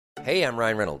Hey, I'm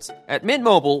Ryan Reynolds. At Mint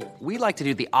Mobile, we like to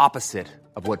do the opposite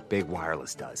of what Big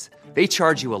Wireless does. They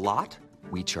charge you a lot,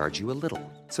 we charge you a little.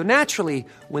 So naturally,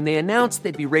 when they announced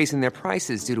they'd be raising their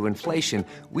prices due to inflation,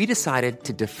 we decided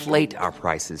to deflate our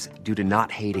prices due to not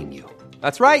hating you.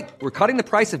 That's right. We're cutting the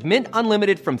price of Mint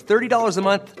Unlimited from $30 a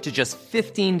month to just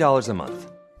 $15 a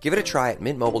month. Give it a try at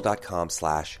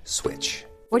mintmobile.com/switch.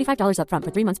 $45 up front for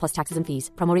 3 months plus taxes and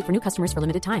fees. Promo rate for new customers for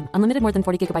limited time. Unlimited more than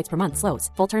 40 gigabytes per month. Slows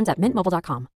full terms at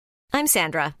mintmobile.com. I'm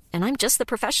Sandra, and I'm just the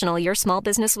professional your small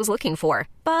business was looking for.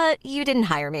 But you didn't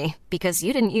hire me because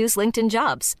you didn't use LinkedIn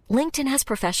Jobs. LinkedIn has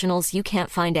professionals you can't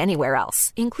find anywhere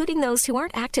else, including those who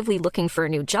aren't actively looking for a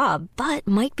new job, but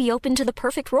might be open to the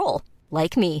perfect role,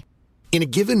 like me. In a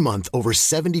given month, over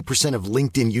 70% of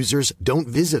LinkedIn users don't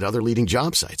visit other leading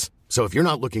job sites. So if you're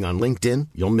not looking on LinkedIn,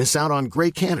 you'll miss out on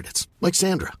great candidates like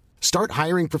Sandra. Start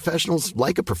hiring professionals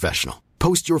like a professional.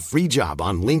 Post your free job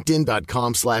on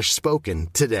linkedin.com/spoken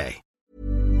today.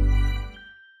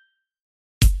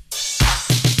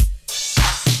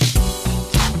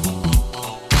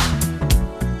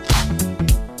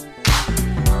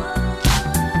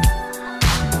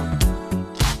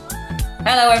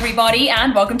 Hello, everybody,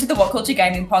 and welcome to the What Culture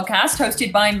Gaming Podcast,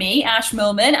 hosted by me, Ash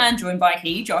Millman, and joined by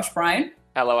he, Josh Brown.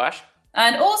 Hello, Ash.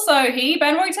 And also he,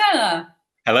 Ben Roy Turner.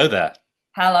 Hello there.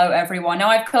 Hello, everyone. Now,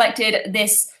 I've collected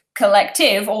this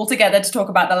collective all together to talk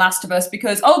about The Last of Us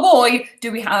because, oh boy,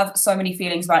 do we have so many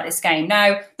feelings about this game.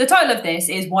 Now, the title of this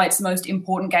is why it's the most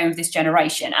important game of this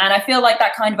generation. And I feel like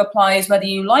that kind of applies whether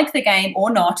you like the game or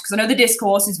not, because I know the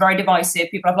discourse is very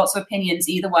divisive. People have lots of opinions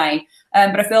either way.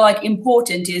 But I feel like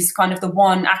important is kind of the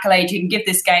one accolade you can give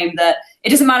this game, that it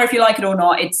doesn't matter if you like it or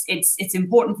not. It's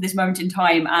important for this moment in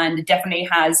time, and it definitely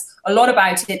has a lot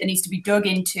about it that needs to be dug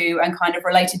into and kind of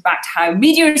related back to how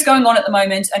media is going on at the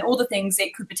moment and all the things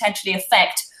it could potentially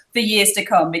affect for years to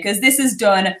come, because this has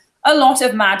done a lot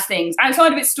of mad things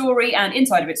outside of its story and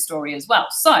inside of its story as well.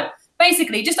 So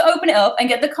basically, just to open it up and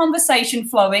get the conversation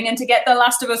flowing and to get The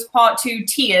Last of Us Part 2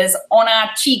 tears on our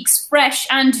cheeks fresh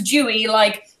and dewy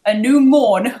like a new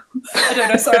morn. I don't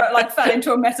know, sorry, I like fell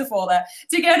into a metaphor there.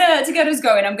 To get us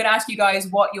going, I'm going to ask you guys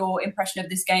what your impression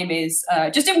of this game is,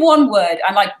 just in one word,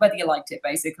 and like whether you liked it,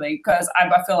 basically, because I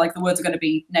feel like the words are going to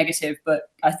be negative,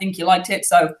 but I think you liked it.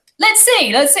 So let's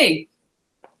see.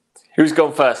 Who's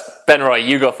gone first? Ben Roy,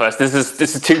 you go first. This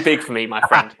is too big for me, my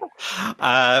friend.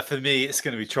 For me, it's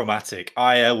going to be traumatic.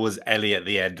 I was Ellie at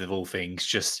the end of all things,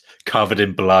 just covered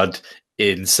in blood,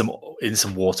 in some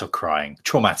water, crying.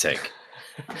 Traumatic.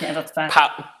 Yeah, that's fair.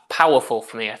 Powerful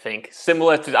for me, I think.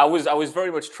 Similar to I was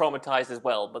very much traumatized as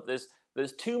well, but there's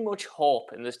too much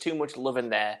hope and there's too much love in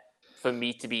there for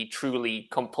me to be truly,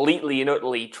 completely and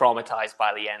utterly traumatized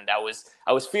by the end. I was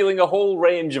feeling a whole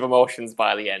range of emotions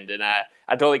by the end, and I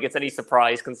don't think it's any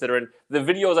surprise considering the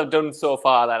videos I've done so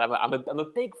far that I'm a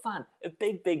big fan, a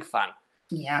big fan.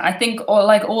 Yeah, I think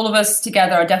all of us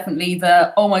together are definitely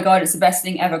the, oh my God, it's the best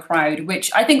thing ever crowd, which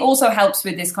I think also helps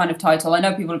with this kind of title. I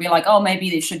know people will be like, oh, maybe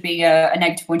this should be a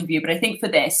negative point of view, but I think for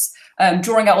this,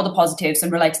 drawing out all the positives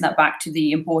and relating that back to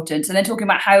the importance, and then talking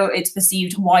about how it's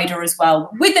perceived wider as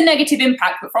well, with the negative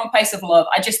impact, but from a place of love,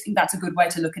 I just think that's a good way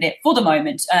to look at it for the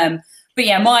moment. But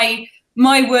yeah, my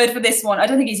word for this one, I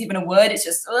don't think it's even a word. It's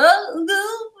just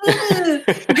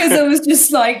because there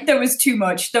was too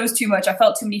much. I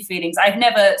felt too many feelings. I've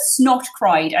never snot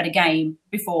cried at a game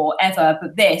before ever,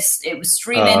 but it was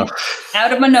streaming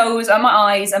out of my nose and my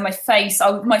eyes and my face.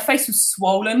 My face was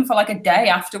swollen for like a day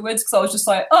afterwards because I was just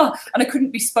like, and I couldn't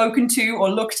be spoken to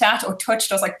or looked at or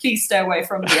touched. I was like, please stay away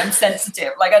from me. I'm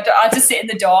sensitive. Like I had to sit in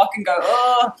the dark and go,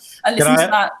 and listen to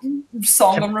that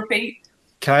song on repeat.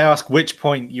 Can I ask which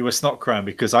point you were snot crying?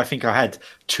 Because I think I had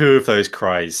two of those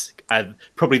cries, and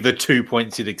probably the 2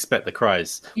 points you'd expect the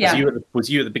cries. Yeah. Was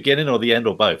you at the beginning or the end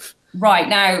or both? Right,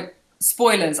 now,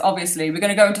 spoilers, obviously. We're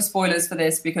going to go into spoilers for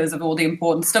this because of all the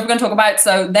important stuff we're going to talk about.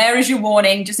 So there is your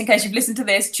warning, just in case you've listened to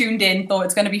this, tuned in, thought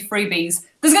it's going to be freebies.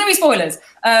 There's going to be spoilers.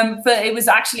 But it was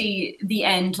actually the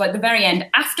end, like the very end.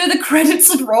 After the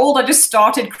credits had rolled, I just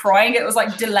started crying. It was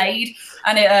like delayed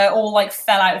and it all like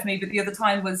fell out of me. But the other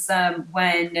time was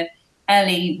when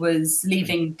Ellie was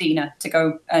leaving Dina to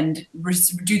go and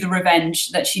do the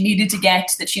revenge that she needed to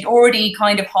get, that she'd already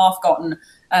kind of half gotten.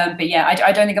 But yeah,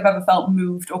 I don't think I've ever felt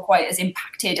moved or quite as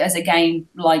impacted as a game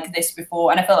like this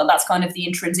before. And I feel like that's kind of the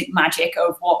intrinsic magic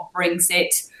of what brings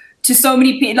it to so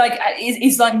many people. Like,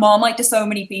 is like Marmite to so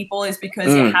many people is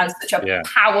because it has such a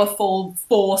powerful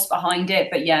force behind it.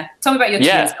 But yeah, tell me about your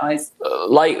tears, guys.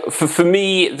 Like for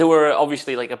me, there were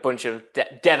obviously like a bunch of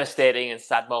devastating and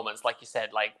sad moments, like you said,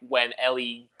 like when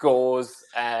Ellie goes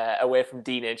away from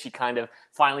Dina and she kind of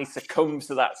finally succumbs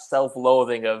to that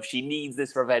self-loathing of she needs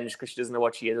this revenge because she doesn't know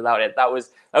what she is without it. That was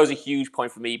a huge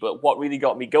point for me. But what really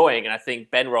got me going, and I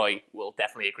think Ben Roy will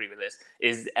definitely agree with this,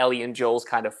 is Ellie and Joel's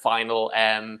kind of final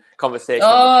conversation.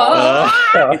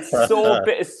 It's so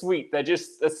bittersweet. They're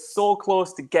so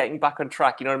close to getting back on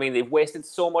track. You know what I mean? They've wasted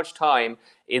so much time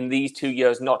in these 2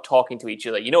 years not talking to each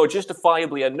other. You know,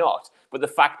 justifiably or not. But the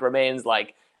fact remains,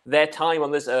 like, their time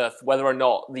on this earth, whether or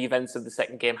not the events of the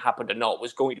second game happened or not,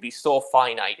 was going to be so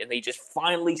finite, and they just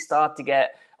finally start to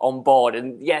get on board.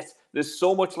 And yes, there's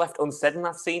so much left unsaid in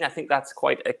that scene. I think that's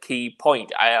quite a key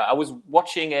point. I was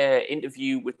watching an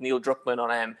interview with Neil Druckmann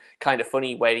on Kind of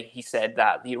Funny, where he said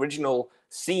that the original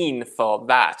scene for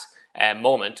that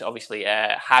moment obviously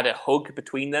had a hug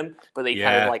between them, but they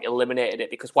kind of like eliminated it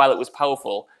because while it was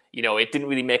powerful, you know, it didn't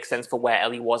really make sense for where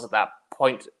Ellie was at that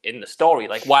point in the story.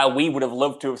 Like, while we would have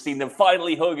loved to have seen them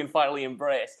finally hug and finally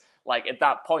embrace, like, at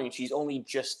that point, she's only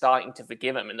just starting to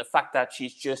forgive him. And the fact that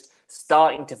she's just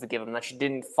starting to forgive him, that she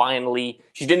didn't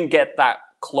get that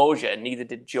closure, and neither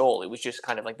did Joel. It was just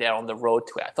kind of like they're on the road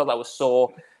to it. I thought that was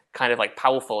so kind of like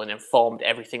powerful and informed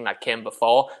everything that came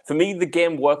before. For me, the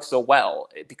game works so well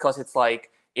because it's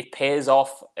like, it pays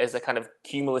off as a kind of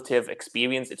cumulative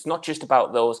experience. It's not just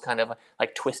about those kind of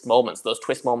like twist moments. Those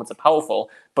twist moments are powerful,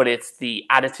 but it's the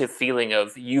additive feeling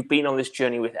of you've been on this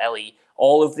journey with Ellie.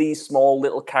 All of these small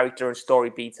little character and story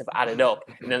beats have added up,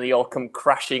 and then they all come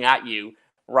crashing at you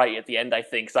right at the end, I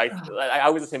think. So I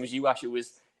was the same as you, Ash. It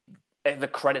was the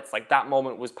credits, like, that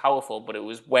moment was powerful, but it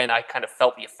was when I kind of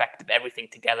felt the effect of everything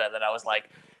together that I was like,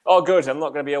 oh, good, I'm not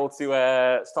going to be able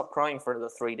to stop crying for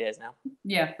another 3 days now.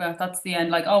 Yeah, well, that's the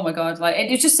end. Like, oh my God. Like,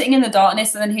 it's just sitting in the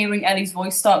darkness and then hearing Ellie's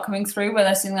voice start coming through where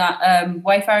they're singing that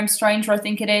Wayfaring Stranger, I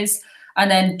think it is. And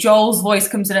then Joel's voice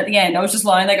comes in at the end. I was just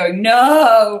lying there going,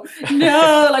 no,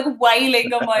 like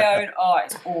wailing on my own. Oh,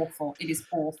 it's awful. It is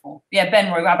awful. Yeah,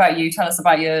 Ben Roy, how about you? Tell us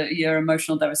about your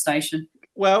emotional devastation.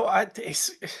 Well,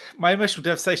 my emotional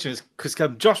devastation is because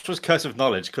Josh was Curse of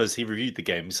Knowledge because he reviewed the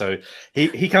game. So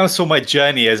he kind of saw my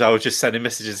journey as I was just sending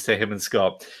messages to him and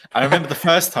Scott. I remember the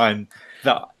first time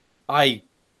that I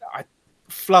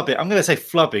flub it. I'm going to say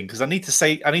flubbing because I need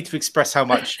to express how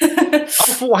much I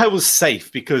thought I was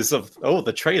safe because of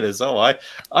the trailers. I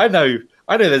know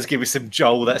there's going to be some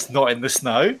Joel that's not in the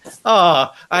snow.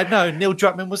 I know Neil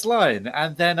Druckmann was lying,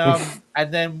 and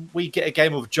then we get a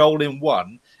game of Joel in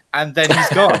one. And then he's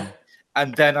gone.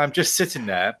 And then I'm just sitting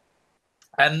there.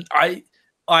 And I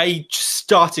just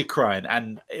started crying.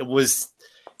 And it was...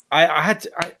 I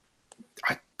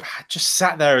just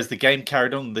sat there as the game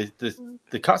carried on, the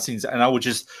cutscenes. And I was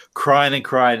just crying and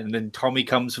crying. And then Tommy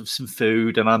comes with some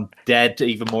food. And I'm dead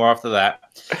even more after that.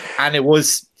 And it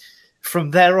was...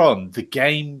 From there on, the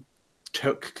game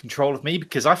took control of me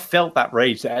because I felt that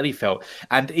rage that Ellie felt.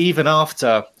 And even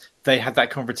after... they had that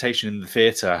confrontation in the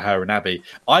theater, her and Abby.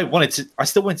 I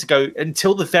still wanted to go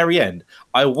until the very end.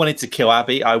 I wanted to kill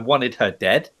Abby. I wanted her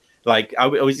dead. Like, I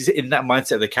was in that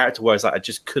mindset of the character where I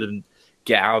just couldn't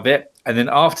get out of it. And then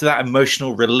after that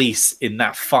emotional release in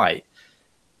that fight,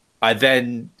 I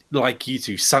then, like you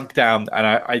two, sunk down. And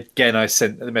I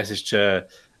sent the message to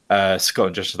Scott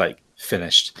and Josh, like,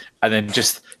 finished. And then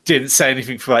just didn't say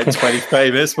anything for like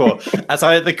 20 minutes more as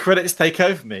the credits take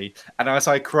over me. And as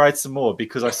I cried some more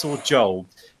because I saw Joel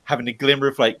having a glimmer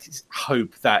of like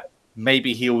hope that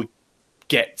maybe he'll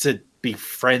get to be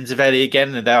friends with Ellie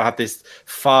again and they'll have this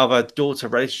father-daughter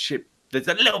relationship. There's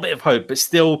a little bit of hope, but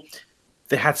still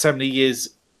they had so many years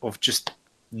of just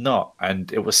not,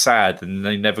 and it was sad, and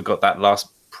they never got that last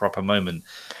proper moment.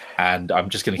 And I'm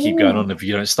just going to keep going on if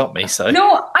you don't stop me. So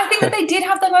no, I think that they did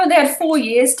have that moment. They had 4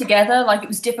 years together. Like, it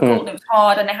was difficult and it was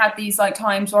hard, and they had these like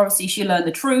times where obviously she learned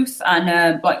the truth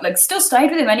and like still stayed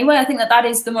with him anyway. I think that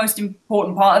is the most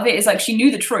important part of it. Is like she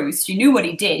knew the truth, she knew what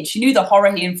he did, she knew the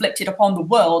horror he inflicted upon the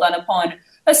world and upon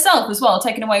herself as well,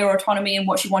 taking away her autonomy and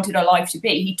what she wanted her life to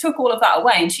be. He took all of that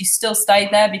away, and she still stayed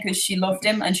there because she loved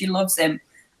him and she loves him.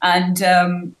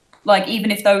 And like, even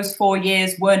if those 4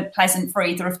 years weren't pleasant for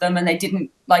either of them and they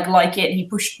didn't like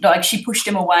it, she pushed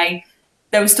him away,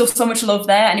 there was still so much love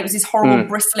there. And it was this horrible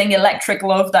bristling electric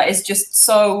love that is just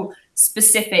so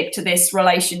specific to this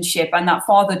relationship and that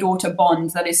father-daughter bond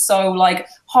that is so like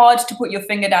hard to put your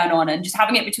finger down on, and just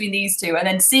having it between these two and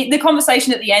then see the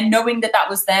conversation at the end, knowing that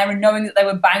was there and knowing that they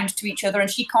were bound to each other, and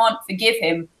she can't forgive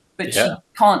him, but she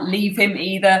can't leave him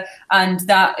either, and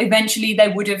that eventually they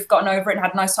would have gotten over it and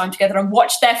had a nice time together and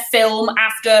watched their film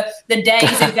after the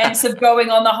day's events of going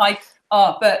on the hike.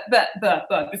 But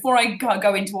before I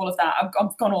go into all of that,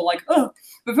 I've gone all like,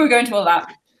 before we go into all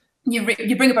that, you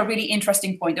bring up a really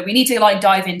interesting point that we need to like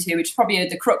dive into, which is probably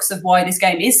the crux of why this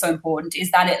game is so important,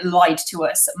 is that it lied to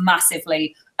us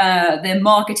massively. The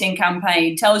marketing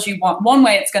campaign tells you one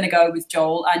way it's going to go with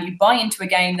Joel, and you buy into a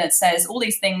game that says all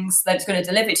these things that it's going to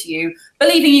deliver to you,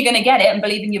 believing you're going to get it and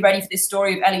believing you're ready for this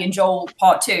story of Ellie and Joel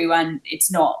part 2, and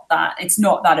it's not that. It's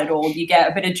not that at all. You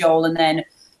get a bit of Joel and then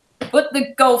put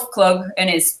the golf club in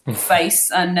his face,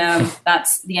 and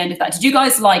that's the end of that. Did you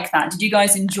guys like that? Did you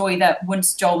guys enjoy that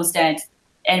once Joel was dead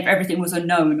and everything was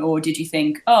unknown, or did you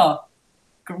think, oh,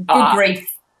 good grief?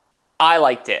 I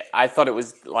liked it. I thought it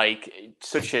was like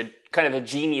such a kind of a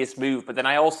genius move, but then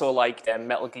I also liked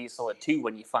Metal Gear Solid 2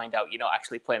 when you find out you're not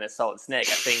actually playing as Solid Snake.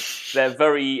 I think they're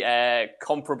very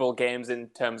comparable games in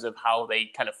terms of how they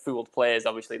kind of fooled players.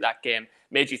 Obviously, that game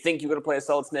made you think you were going to play as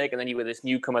Solid Snake, and then you were this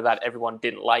newcomer that everyone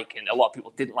didn't like, and a lot of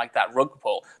people didn't like that rug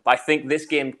pull. But I think this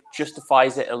game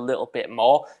justifies it a little bit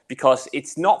more, because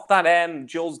it's not that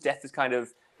Joel's death is kind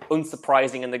of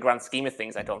unsurprising in the grand scheme of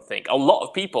things. I don't think a lot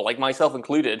of people, like myself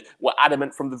included, were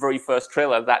adamant from the very first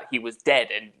trailer that he was dead,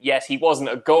 and yes, he wasn't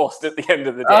a ghost at the end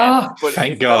of the day. But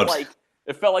thank God.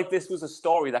 It felt like this was a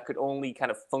story that could only kind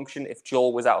of function if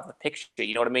Joel was out of the picture.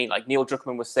 You know what I mean? Like Neil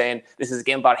Druckmann was saying, this is a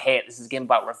game about hate, this is a game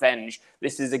about revenge,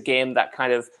 this is a game that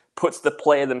kind of puts the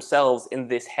player themselves in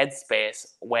this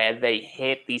headspace where they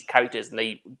hate these characters and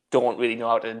they don't really know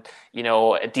how to,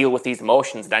 deal with these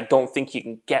emotions. And I don't think you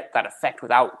can get that effect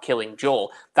without killing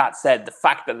Joel. That said, the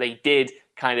fact that they did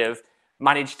kind of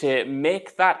manage to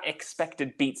make that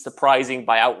expected beat surprising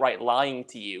by outright lying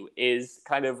to you is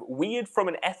kind of weird from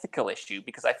an ethical issue,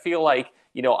 because I feel like,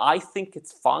 I think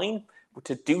it's fine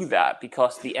to do that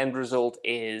because the end result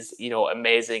is,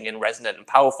 amazing and resonant and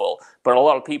powerful. But a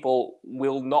lot of people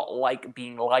will not like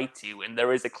being lied to, and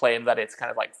there is a claim that it's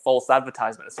kind of like false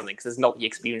advertisement or something because it's not the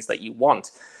experience that you want.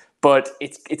 But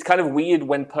it's kind of weird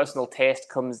when personal taste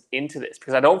comes into this,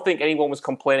 because I don't think anyone was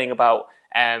complaining about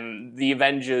the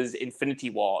Avengers Infinity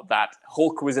War, that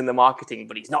Hulk was in the marketing,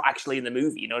 but he's not actually in the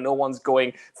movie. No one's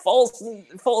going, false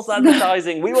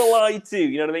advertising, we were lied to,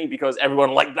 you know what I mean? Because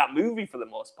everyone liked that movie for the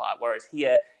most part, whereas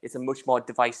here it's a much more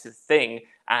divisive thing,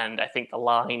 and I think the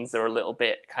lines are a little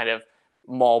bit kind of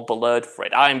more blurred for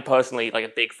it. I'm personally like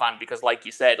a big fan because like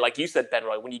you said, Ben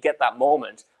Roy, when you get that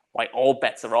moment, like all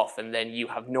bets are off, and then you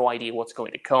have no idea what's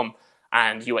going to come,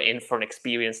 and you are in for an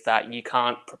experience that you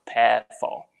can't prepare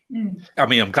for. I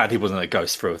mean, I'm glad he wasn't a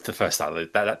ghost for the first time.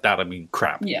 That I mean,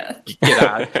 crap. Yeah.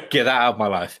 Get that out of my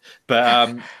life.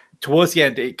 But towards the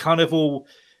end, it kind of all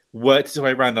worked its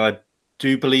way around, and I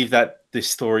do believe that this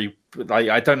story, like,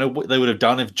 I don't know what they would have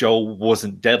done if Joel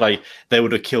wasn't dead. Like, they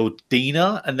would have killed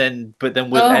Dina, but then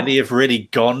would Ellie have really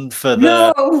gone for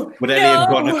the? Would Ellie have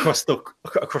gone across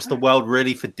the world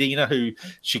really for Dina, who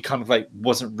she kind of like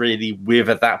wasn't really with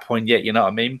at that point yet? You know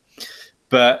what I mean?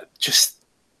 But just.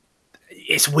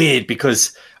 It's weird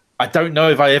because I don't know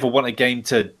if I ever want a game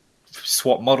to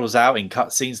swap models out in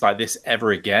cutscenes like this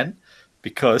ever again,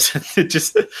 because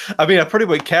I probably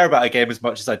wouldn't care about a game as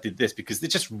much as I did this, because it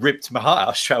just ripped my heart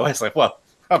out straight away. It's like, well,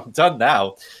 I'm done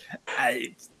now.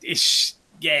 It's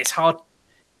hard.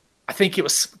 I think it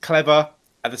was clever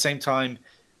at the same time,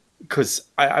 because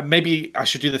maybe I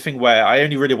should do the thing where I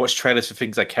only really watch trailers for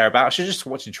things I care about. I should just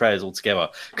watching trailers altogether,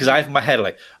 because I have in my head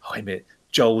like, oh, wait a minute.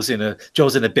 Joel's in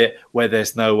a bit where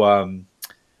there's no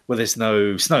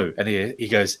snow, and he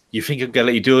goes, "You think I'm gonna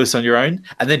let you do this on your own?"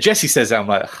 And then Jesse says that. I'm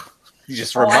like, you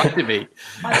just reminded me.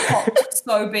 I popped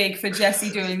so big for Jesse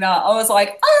doing that. I was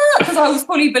like, because I was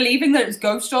fully believing that it was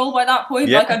Ghost Joel by that point.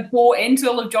 Yeah. Like, I'd bought into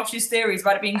all of Josh's theories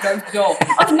about it being Ghost Joel.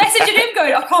 I was messaging him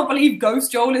going, I can't believe Ghost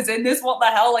Joel is in this. What the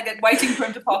hell? Like, waiting for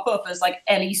him to pop up as like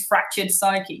Ellie's fractured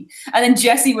psyche. And then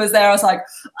Jesse was there. I was like,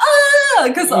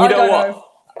 because I don't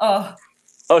know.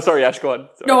 Oh, sorry, Ash, go on.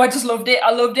 Sorry. No, I just loved it.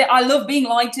 I loved it. I love being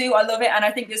lied to. I love it. And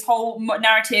I think this whole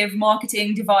narrative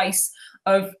marketing device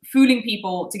of fooling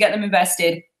people to get them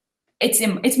invested, it's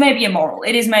maybe immoral.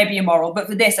 It is maybe immoral. But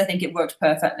for this, I think it worked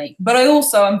perfectly. But I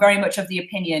also am very much of the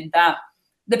opinion that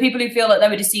the people who feel that they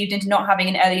were deceived into not having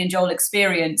an Ellie and Joel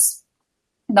experience,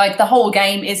 like the whole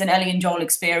game is an Ellie and Joel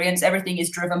experience. Everything is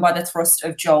driven by the thrust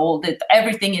of Joel.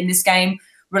 Everything in this game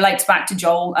relates back to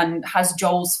Joel and has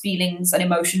Joel's feelings and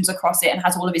emotions across it, and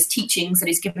has all of his teachings that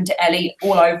he's given to Ellie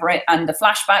all over it, and the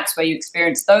flashbacks where you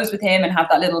experience those with him and have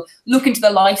that little look into the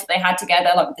life that they had together,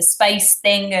 like with the space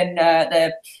thing and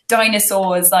the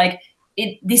dinosaurs. Like,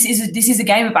 this is a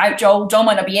game about Joel. Joel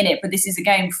might not be in it, but this is a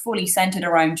game fully centered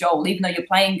around Joel, even though you're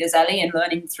playing as Ellie and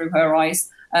learning through her eyes.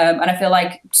 And I feel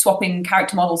like swapping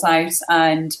character models out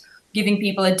and giving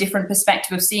people a different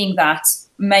perspective of seeing that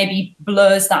maybe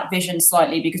blurs that vision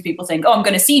slightly because people think, oh, I'm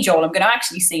going to see Joel, I'm going to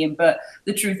actually see him. But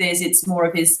the truth is it's more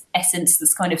of his essence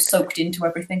that's kind of soaked into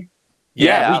everything.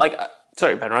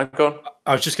 Sorry, Ben, right? Go on.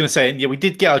 I was just going to say, we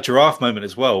did get our giraffe moment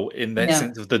as well in the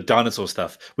sense of the dinosaur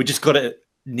stuff. We just got it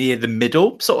near the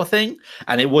middle sort of thing,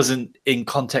 and it wasn't in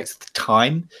context at the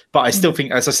time. But I still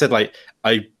think, as I said,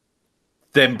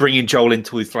 then bringing Joel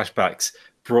into his flashbacks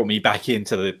brought me back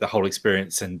into the whole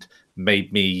experience and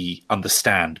made me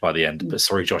understand by the end. But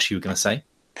sorry, Josh, you were going to say?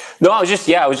 No, I was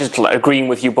just agreeing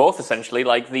with you both, essentially.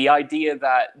 Like, the idea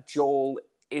that Joel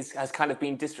has kind of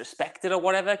been disrespected or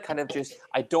whatever, kind of just,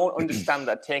 I don't understand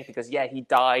that take, because he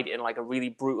died in like a really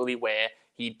brutally way.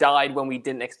 He died when we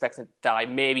didn't expect him to die.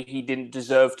 Maybe he didn't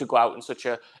deserve to go out in such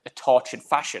a tortured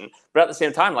fashion. But at the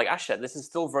same time, like Ash said, this is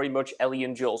still very much Ellie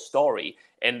and Joel's story,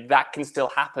 and that can still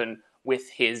happen with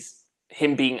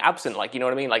him being absent. Like, you know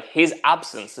what I mean? Like, his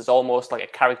absence is almost like a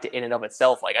character in and of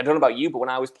itself. Like, I don't know about you, but when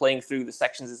I was playing through the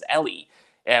sections as Ellie,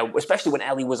 especially when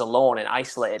Ellie was alone and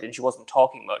isolated and she wasn't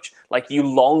talking much, like, you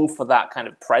long for that kind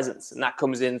of presence, and that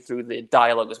comes in through the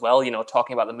dialogue as well,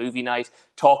 talking about the movie night,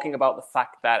 talking about the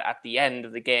fact that at the end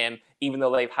of the game, even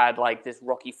though they've had like this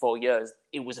rocky 4 years,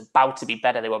 it was about to be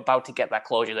better. They were about to get that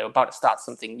closure. They were about to start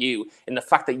something new, and the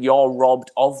fact that you're robbed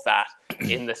of that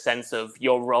in the sense of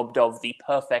you're robbed of the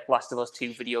perfect Last of Us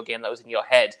 2 video game that was in your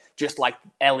head, just like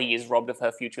Ellie is robbed of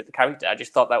her future with the character. I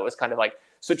just thought that was kind of like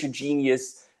such a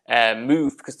genius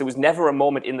move, because there was never a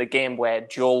moment in the game where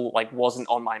Joel like wasn't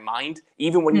on my mind.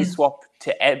 Even when you swap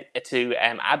to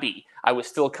Abby, I was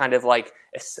still kind of like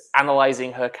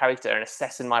analyzing her character and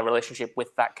assessing my relationship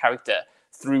with that character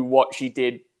through what she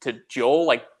did to Joel.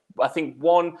 Like, I think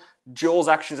one, Joel's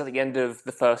actions at the end of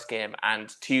the first game,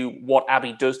 and two, what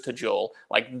Abby does to Joel,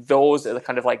 like those are the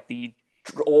kind of like the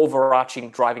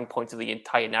overarching driving points of the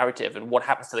entire narrative, and what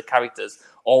happens to the characters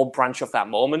all branch off that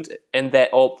moment, and they're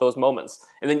all those moments.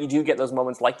 And then you do get those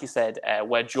moments, like you said,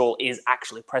 where Joel is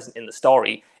actually present in the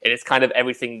story, and it's kind of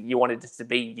everything you wanted it to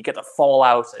be. You get the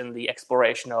fallout and the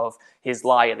exploration of his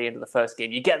lie at the end of the first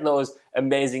game. You get those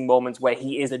amazing moments where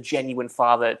he is a genuine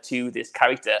father to this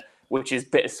character, which is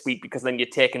bittersweet, because then you're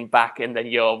taken back and then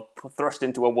you're thrust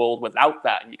into a world without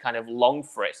that, and you kind of long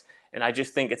for it. And I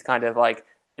just think it's kind of like,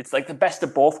 it's like the best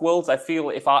of both worlds. I feel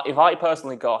if I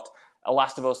personally got a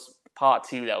Last of Us Part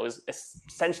 2 that was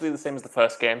essentially the same as the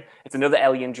first game, it's another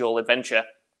Ellie and Joel adventure,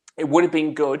 it would have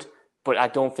been good, but I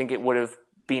don't think it would have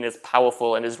been as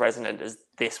powerful and as resonant as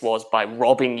this was, by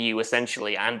robbing you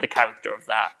essentially and the character of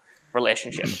that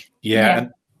relationship. Yeah. And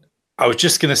I was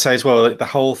just going to say as well, like, the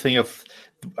whole thing of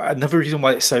another reason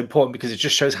why it's so important, because it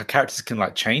just shows how characters can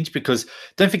like change. Because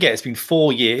don't forget, it's been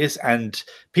 4 years, and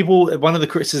people, one of the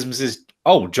criticisms is,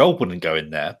 oh, Joel wouldn't go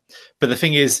in there. But the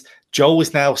thing is, Joel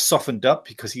is now softened up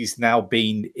because he's now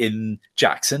been in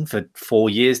Jackson for 4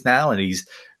 years now, and he's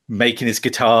making his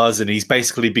guitars, and he's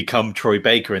basically become Troy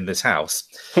Baker in this house.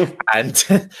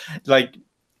 And like,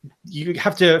 you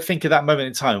have to think of that moment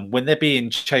in time when they're being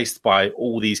chased by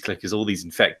all these clickers, all these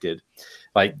infected.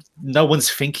 Like, no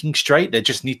one's thinking straight. They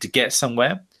just need to get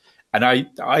somewhere. And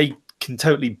I can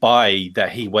totally buy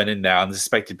that he went in there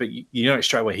unsuspected, but you know it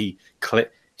straight away.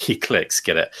 He clicks,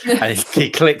 get it? And he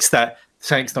clicks that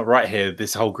something's not right here,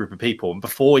 this whole group of people. And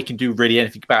before he can do really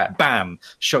anything about it, bam,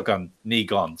 shotgun, knee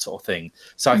gone sort of thing.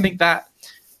 So I think that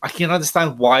I can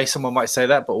understand why someone might say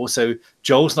that, but also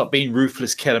Joel's not been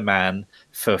ruthless killer man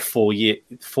for 4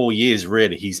 years,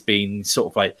 really. He's been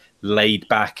sort of like laid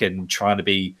back and trying to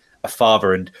be a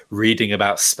father and reading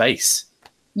about space.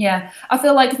 Yeah, I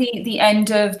feel like the end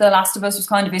of The Last of Us was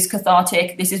kind of his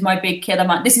cathartic. This is my big killer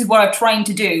man. This is what I've trained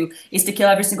to do, is to kill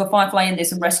every single Firefly in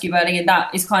this and rescue Ellie. And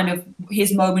that is kind of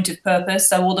his moment of purpose.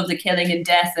 So all of the killing and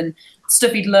death and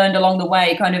stuff he'd learned along the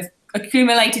way kind of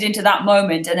accumulated into that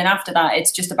moment. And then after that,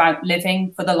 it's just about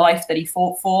living for the life that he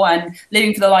fought for, and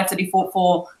living for the life that he fought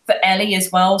for Ellie as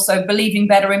well. So believing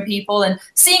better in people, and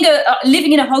seeing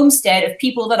living in a homestead of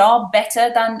people that are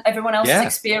better than everyone else's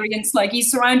experience. Like,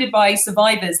 he's surrounded by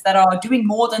survivors that are doing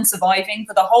more than surviving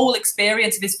for the whole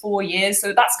experience of his 4 years.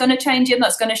 So that's going to change him.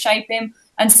 That's going to shape him.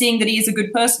 And seeing that he is a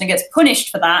good person and gets punished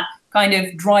for that kind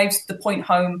of drives the point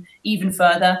home even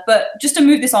further. But just to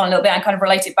move this on a little bit and kind of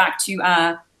relate it back to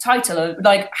our title,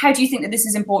 like, how do you think that this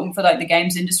is important for like the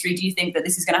games industry? Do you think that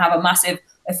this is going to have a massive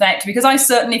effect? Because I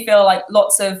certainly feel like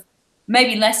lots of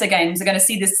maybe lesser games are going to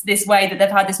see this way, that they've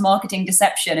had this marketing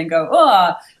deception and go,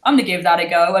 oh, I'm going to give that a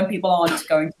go, and people aren't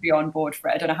going to be on board for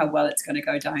it. I don't know how well it's going to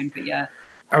go down, but yeah.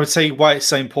 I would say why it's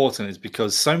so important is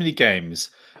because so many games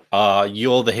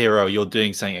you're the hero, you're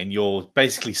doing something, and you're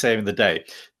basically saving the day.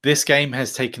 This game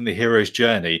has taken the hero's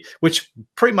journey, which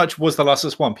pretty much was The Last of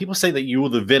Us 1. People say that you were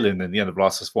the villain in the end of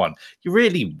Last of Us 1. You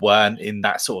really weren't in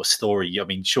that sort of story. I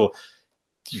mean, sure,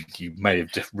 you may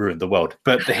have just ruined the world,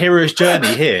 but the hero's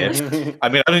journey here, I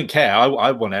mean, I don't care.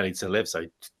 I want Ellie to live, so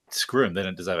screw them. They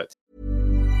don't deserve it.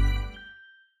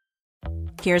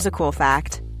 Here's a cool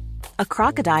fact. A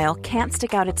crocodile can't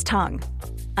stick out its tongue.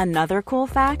 Another cool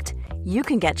fact, you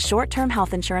can get short-term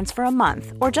health insurance for a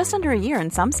month or just under a year in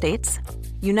some states.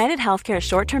 United Healthcare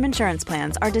short-term insurance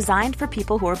plans are designed for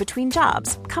people who are between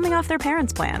jobs, coming off their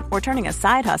parents' plan, or turning a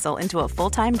side hustle into a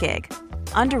full-time gig.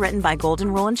 Underwritten by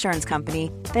Golden Rule Insurance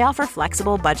Company, they offer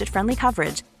flexible, budget-friendly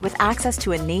coverage with access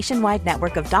to a nationwide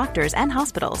network of doctors and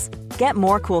hospitals. Get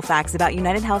more cool facts about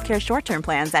United Healthcare short-term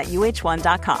plans at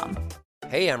uh1.com.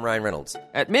 Hey, I'm Ryan Reynolds.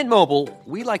 At Mint Mobile,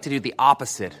 we like to do the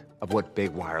opposite of what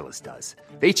Big Wireless does.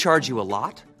 They charge you a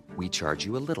lot, we charge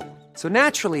you a little. So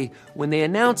naturally, when they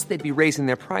announced they'd be raising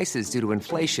their prices due to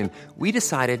inflation, we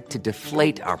decided to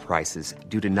deflate our prices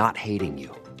due to not hating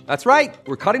you. That's right.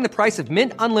 We're cutting the price of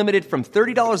Mint Unlimited from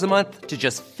 $30 a month to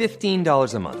just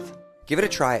 $15 a month. Give it a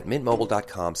try at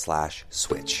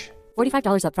mintmobile.com/switch.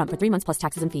 $45 up front for 3 months plus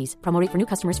taxes and fees. Promo rate for new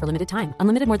customers for limited time.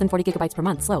 Unlimited more than 40 gigabytes per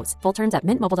month. Slows full terms at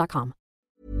mintmobile.com.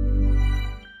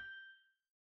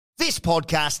 This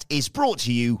podcast is brought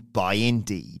to you by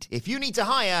Indeed. If you need to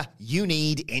hire, you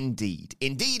need Indeed.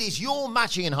 Indeed is your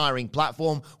matching and hiring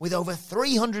platform with over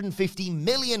 350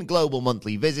 million global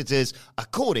monthly visitors,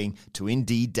 according to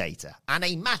Indeed data, and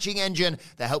a matching engine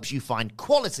that helps you find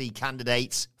quality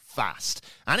candidates fast.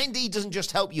 And Indeed doesn't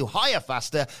just help you hire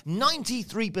faster.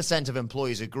 93% of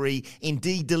employers agree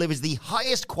Indeed delivers the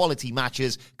highest quality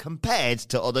matches compared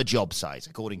to other job sites,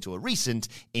 according to a recent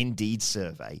Indeed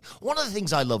survey. One of the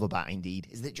things I love about Indeed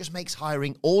is that it just makes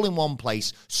hiring all in one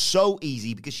place so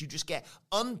easy because you just get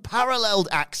unparalleled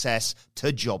access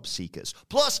to job seekers.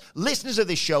 Plus, listeners of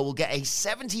this show will get a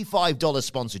 $75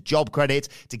 sponsored job credit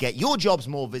to get your jobs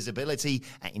more visibility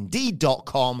at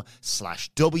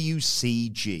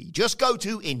Indeed.com/WCG. Just go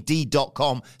to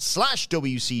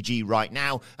Indeed.com/WCG right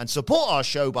now and support our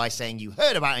show by saying you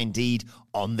heard about Indeed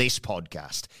on this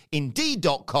podcast.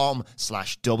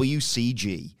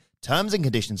 Indeed.com/WCG. Terms and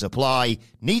conditions apply.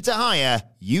 Need to hire?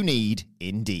 You need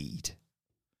Indeed.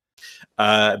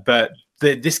 But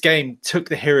this game took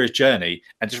the hero's journey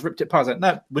and just ripped it apart. Like,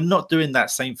 no, we're not doing that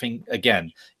same thing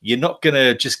again. You're not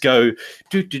gonna just go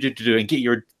do and get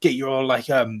your like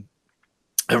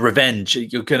a revenge.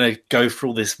 You're gonna go through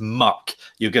all this muck.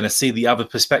 You're gonna see the other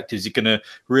perspectives. You're gonna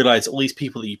realize all these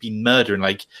people that you've been murdering.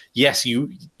 Like, yes, you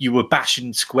were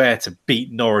bashing Square to beat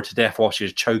Nora to death while she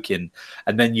was choking,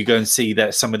 and then you go and see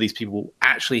that some of these people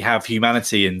actually have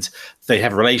humanity and they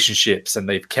have relationships and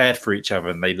they've cared for each other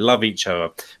and they love each other.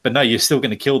 But no, you're still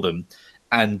going to kill them.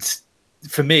 And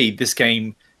for me, this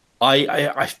game,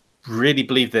 I really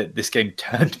believe that this game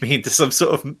turned me into some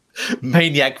sort of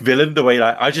maniac villain. The way,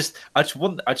 like, I just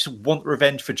want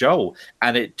revenge for Joel,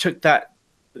 and it took that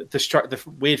the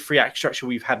weird 3-act structure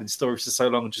we've had in stories for so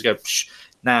long and just go,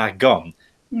 gone.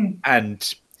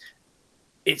 And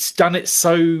it's done it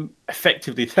so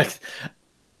effectively.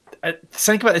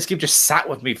 Something about this game just sat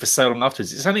with me for so long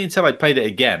afterwards. It's only until I played it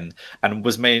again and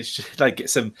was managed to like get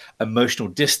some emotional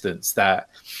distance that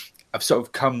I've sort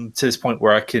of come to this point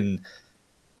where I can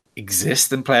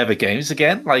exist and play other games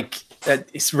again. Like,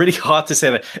 it's really hard to say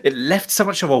that it left so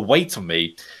much of a weight on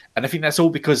me, and I think that's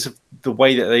all because of the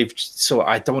way that they've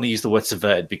I don't want to use the word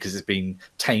subverted because it's been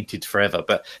tainted forever,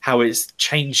 but how it's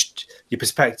changed your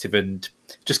perspective and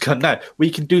just kind of, no, we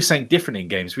can do something different in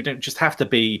games. We don't just have to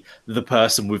be the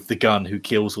person with the gun who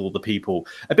kills all the people.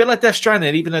 A bit like Death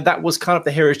Stranding, even though that was kind of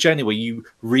the hero's journey where you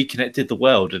reconnected the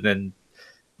world, and then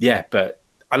but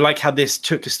I like how this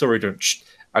took a story to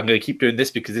I'm going to keep doing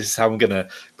this because this is how I'm going to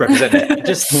represent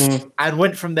it. And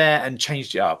went from there and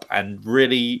changed it up and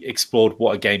really explored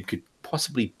what a game could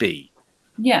possibly be.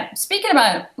 Yeah, speaking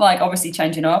about, like, obviously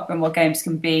changing up and what games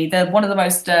can be, one of the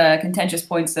most contentious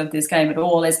points of this game at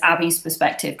all is Abby's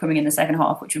perspective coming in the second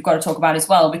half, which we've got to talk about as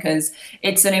well, because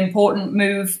it's an important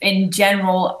move in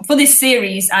general for this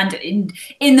series and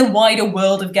in the wider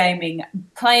world of gaming.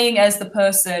 Playing as the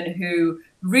person who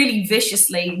really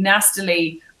viciously,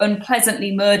 nastily,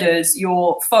 unpleasantly murders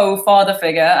your faux father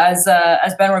figure, as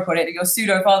Benro put it, your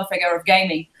pseudo father figure of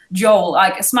gaming. Joel,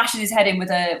 like, smashes his head in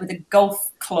with a golf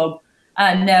club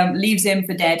and leaves him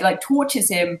for dead, like, tortures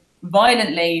him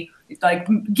violently, like,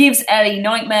 gives Ellie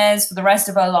nightmares for the rest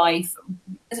of her life,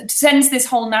 sends this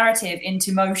whole narrative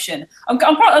into motion. I'm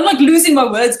like losing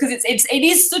my words because it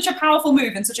is such a powerful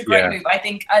move and such a great move, I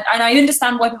think. And I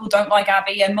understand why people don't like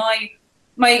Abby, and my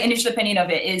my initial opinion of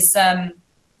it is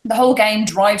the whole game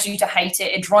drives you to hate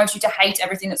it. It drives you to hate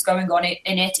everything that's going on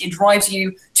in it. It drives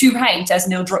you to hate, as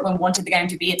Neil Druckmann wanted the game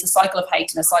to be. It's a cycle of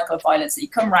hate and a cycle of violence that you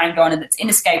come round on and that's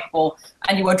inescapable,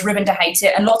 and you are driven to hate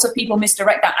it. And lots of people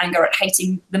misdirect that anger at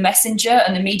hating the messenger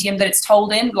and the medium that it's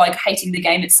told in, like hating the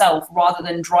game itself, rather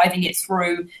than driving it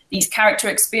through these character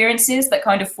experiences that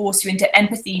kind of force you into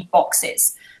empathy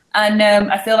boxes. And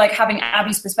I feel like having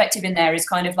Abby's perspective in there is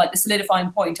kind of like the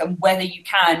solidifying point on whether you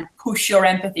can push your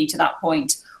empathy to that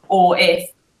point, or if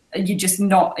you're just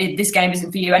not, this game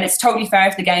isn't for you. And it's totally fair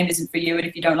if the game isn't for you and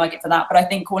if you don't like it for that. But I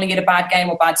think calling it a bad game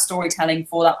or bad storytelling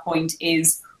for that point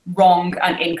is wrong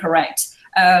and incorrect.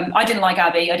 I didn't like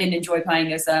Abby. I didn't enjoy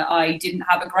playing as her. I didn't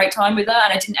have a great time with her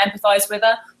and I didn't empathise with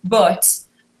her. But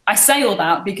I say all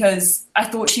that because I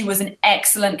thought she was an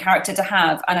excellent character to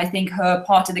have. And I think her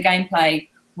part of the gameplay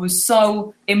was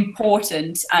so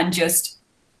important and just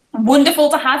wonderful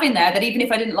to have in there that even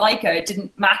if I didn't like her, it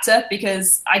didn't matter,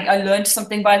 because I learned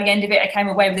something by the end of it. I came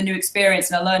away with a new experience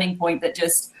and a learning point that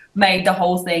just made the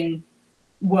whole thing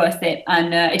worth it.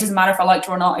 And it doesn't matter if I liked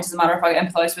her or not. It doesn't matter if I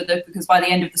empathised with her, because by the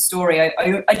end of the story,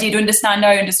 I did understand her,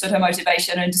 I understood her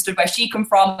motivation, I understood where she come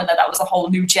from, and that was a whole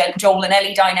new Joel and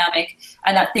Ellie dynamic,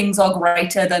 and that things are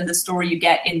greater than the story you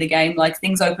get in the game. Like,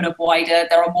 things open up wider.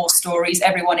 There are more stories.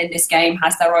 Everyone in this game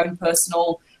has their own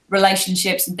personal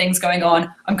relationships and things going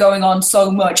on. I'm going on so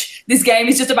much. This game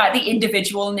is just about the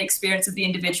individual and the experience of the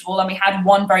individual. And we had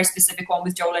one very specific one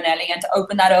with Joel and Ellie, and to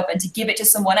open that up and to give it to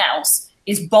someone else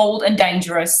is bold and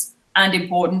dangerous and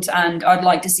important. And I'd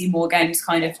like to see more games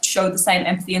kind of show the same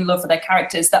empathy and love for their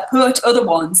characters that put other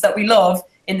ones that we love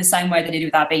in the same way they did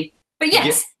with Abby. But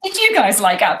yes, Did you guys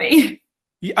like Abby?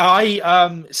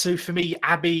 Yeah, so for me,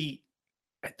 Abby,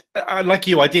 like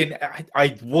you,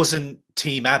 I wasn't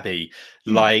Team Abby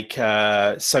like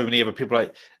so many other people.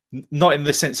 Like, not in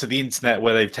the sense of the internet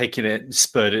where they've taken it and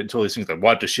spurred it into all these things like,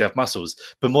 why does she have muscles?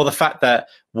 But more the fact that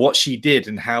what she did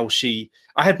and how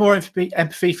I had more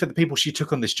empathy for the people she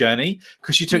took on this journey,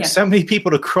 because she took so many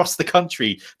people across the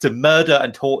country to murder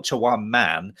and torture one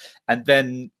man. And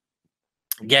then,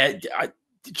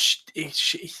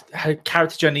 her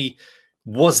character journey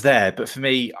was there. But for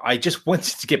me, I just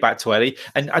wanted to get back to Ellie.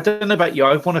 And I don't know about you,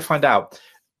 I want to find out,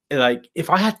 like, if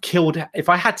I had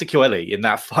to kill Ellie in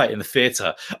that fight in the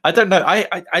theater, I don't know.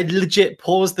 I legit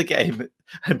paused the game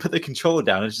and put the controller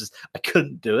down. It's just, I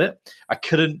couldn't do it. I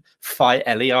couldn't fight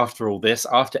Ellie after all this,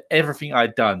 after everything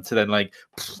I'd done, to then like,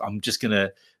 I'm just going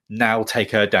to now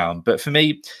take her down. But for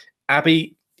me,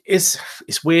 Abby, it's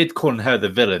weird calling her the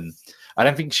villain. I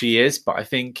don't think she is, but I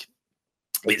think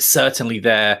it's certainly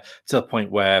there to the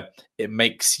point where it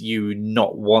makes you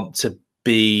not want to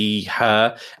be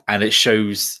her, and it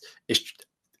shows.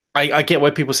 I get why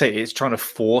people say it's trying to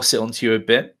force it onto you a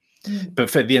bit, but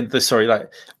for the end of the story,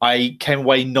 like, I came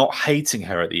away not hating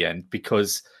her at the end,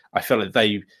 because I felt like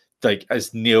they, like,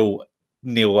 as Neil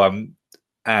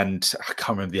and I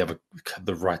can't remember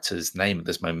the writer's name at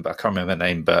this moment, but I can't remember her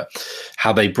name, but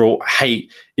how they brought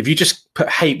hate. If you just put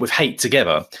hate with hate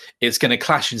together, it's going to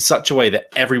clash in such a way that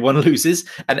everyone loses,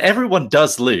 and everyone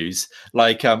does lose.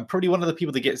 Like, probably one of the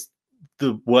people that gets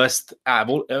the worst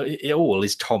out of it all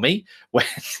is Tommy, when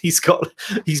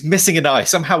he's missing an eye.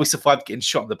 Somehow he survived getting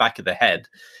shot in the back of the head,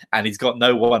 and he's got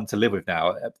no one to live with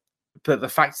now. But the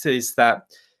fact is that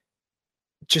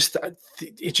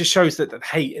it just shows that the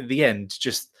hate at the end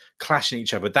just clashing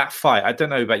each other. That fight, I don't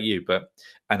know about you,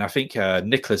 and I think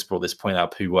Nicholas brought this point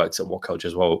up, who works at What Culture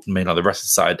as well, I mean, on the rest of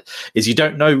the side, is you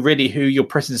don't know really who you're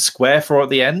pressing square for at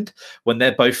the end when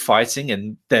they're both fighting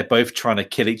and they're both trying to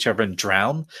kill each other and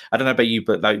drown. I don't know about you,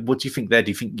 but like, what do you think there?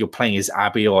 Do you think you're playing as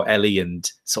Abby or Ellie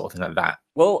and sort of thing like that?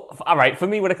 Well, all right. For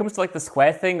me, when it comes to like the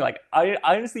square thing, like I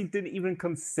honestly didn't even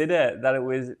consider that it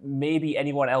was maybe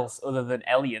anyone else other than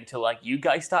Ellie until like you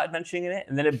guys started mentioning it,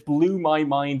 and then it blew my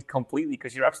mind completely,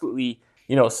 because you're absolutely,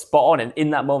 spot on. And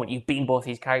in that moment, you've been both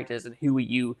these characters, and who are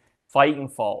you fighting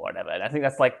for, or whatever. And I think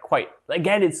that's like quite,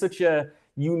 again, it's such a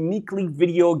uniquely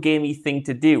video gamey thing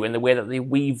to do, in the way that they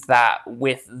weave that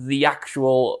with the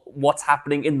actual what's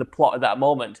happening in the plot at that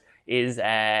moment is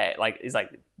like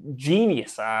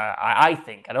genius. I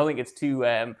think. I don't think it's too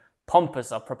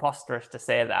pompous or preposterous to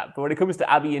say that. But when it comes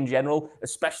to Abby in general,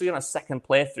 especially on a second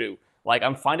playthrough, like,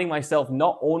 I'm finding myself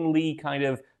not only kind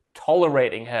of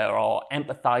tolerating her or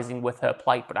empathizing with her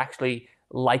plight, but actually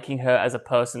liking her as a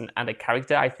person and a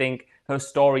character. I think her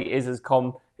story is as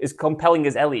compelling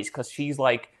as Ellie's, because she's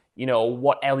like,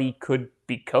 what Ellie could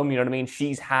become. You know what I mean?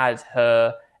 She's had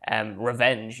her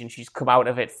revenge, and she's come out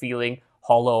of it feeling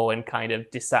hollow and kind of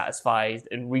dissatisfied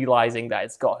and realizing that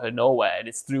it's got her nowhere. And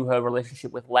it's through her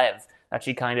relationship with Lev that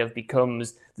she kind of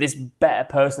becomes this better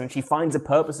person. She finds a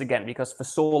purpose again, because for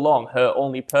so long, her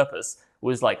only purpose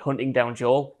was like hunting down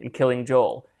Joel and killing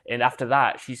Joel. And after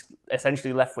that, she's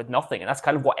essentially left with nothing. And that's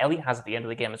kind of what Ellie has at the end of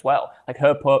the game as well. Like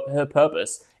her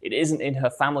purpose, it isn't in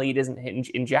her family, it isn't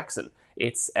in Jackson.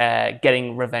 It's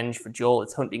getting revenge for Joel.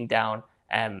 It's hunting down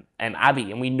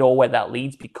Abby. And we know where that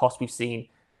leads because we've seen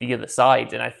the other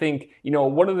side. And I think,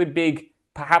 one of the big,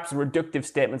 perhaps reductive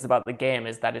statements about the game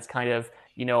is that it's kind of,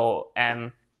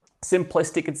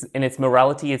 simplistic in its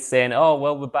morality. It's saying, oh,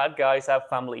 well, the bad guys have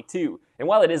family too. And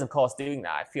while it is, of course, doing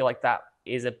that, I feel like that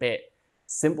is a bit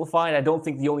simplified. I don't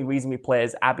think the only reason we play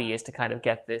as Abby is to kind of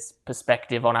get this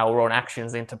perspective on our own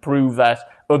actions and to prove that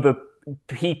other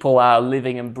people are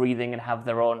living and breathing and have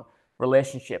their own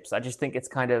relationships. I just think it's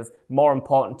kind of more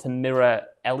important to mirror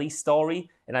Ellie's story.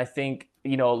 And I think,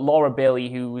 Laura Bailey,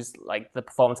 who's like the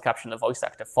performance caption, the voice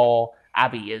actor for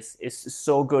Abby, is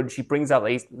so good. She brings out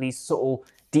these subtle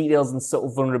details and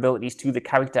subtle vulnerabilities to the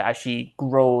character as she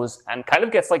grows and kind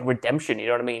of gets like redemption,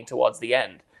 towards the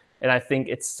end. And I think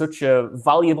it's such a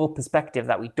valuable perspective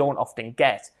that we don't often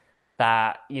get,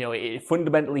 that, it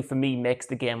fundamentally for me makes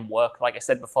the game work. Like I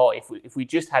said before, if we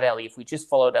just had Ellie, if we just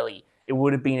followed Ellie, it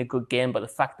would have been a good game. But the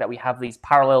fact that we have these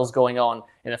parallels going on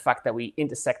and the fact that we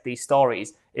intersect these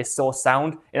stories is so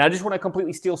sound. And I just want to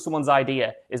completely steal someone's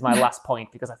idea is my last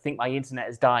point, because I think my internet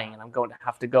is dying and I'm going to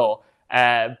have to go.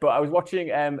 But I was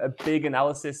watching a big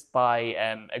analysis by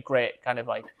a great kind of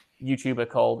like YouTuber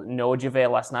called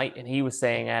Nojave last night, and he was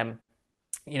saying,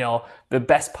 the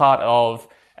best part of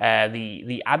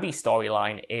the Abby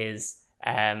storyline is,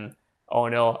 oh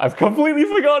no, I've completely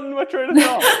forgotten my train of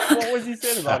thought. What was he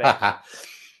saying about it?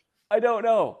 I don't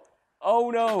know. Oh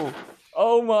no.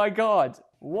 Oh my God.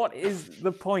 What is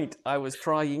the point I was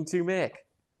trying to make?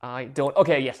 I don't.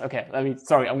 Okay, yes, okay.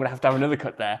 Sorry, I'm going to have another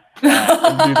cut there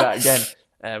and do that again.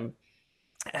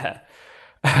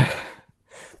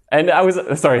 And I was,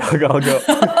 sorry, I'll go.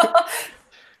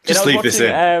 Just leave this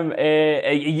in.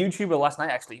 A YouTuber last night,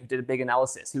 actually, who did a big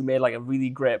analysis, who made like a really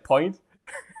great point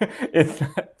in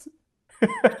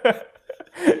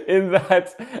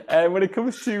that when it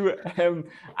comes to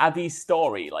Abby's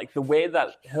story, like the way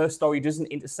that her story doesn't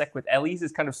intersect with Ellie's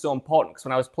is kind of so important. Because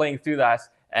when I was playing through that,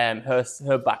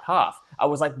 her back half, I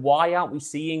was like, why aren't we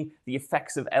seeing the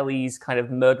effects of Ellie's kind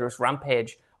of murderous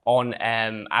rampage on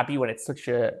Abby when it's such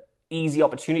a easy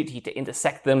opportunity to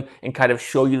intersect them and kind of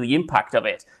show you the impact of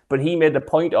it? But he made the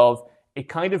point of, it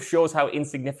kind of shows how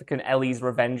insignificant Ellie's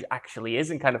revenge actually is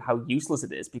and kind of how useless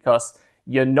it is, because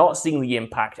you're not seeing the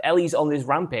impact. Ellie's on this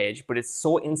rampage, but it's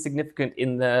so insignificant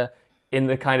in the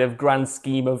kind of grand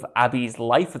scheme of Abby's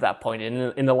life at that point,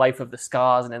 in the life of the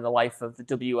Scars and in the life of the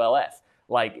WLF.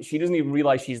 Like, she doesn't even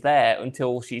realize she's there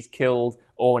until she's killed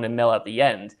Owen and Mel at the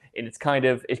end. And it kind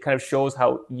of shows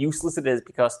how useless it is,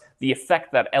 because the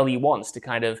effect that Ellie wants to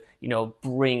kind of,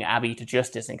 bring Abby to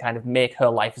justice and kind of make her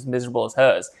life as miserable as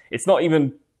hers, it's not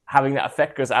even having that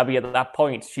effect, because Abby at that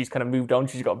point, she's kind of moved on.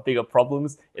 She's got bigger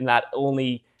problems, and that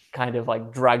only kind of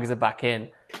like drags her back in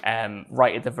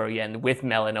right at the very end with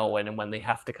Mel and Owen, and when they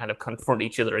have to kind of confront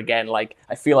each other again. Like,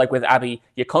 I feel like with Abby,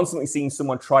 you're constantly seeing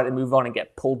someone try to move on and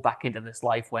get pulled back into this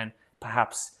life when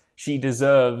perhaps she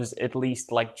deserves, at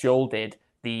least like Joel did,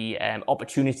 the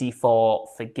opportunity for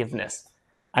forgiveness.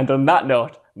 And on that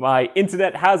note, my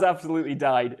internet has absolutely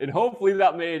died, and hopefully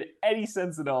that made any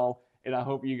sense at all, and I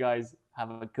hope you guys have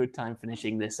a good time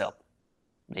finishing this up.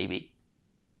 Maybe.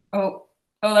 Oh,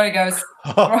 there he goes.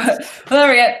 Right. Well, there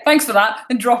we go. Thanks for that.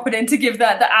 And drop it in to give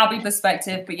that the Abby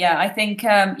perspective. But yeah, I think,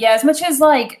 as much as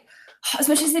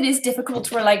it is difficult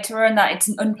to relate to her and that it's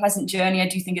an unpleasant journey, I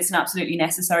do think it's an absolutely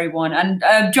necessary one. And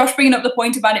Josh bringing up the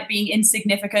point about it being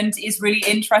insignificant is really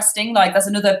interesting. Like, that's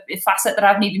another facet that I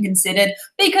haven't even considered,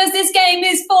 because this game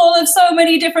is full of so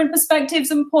many different perspectives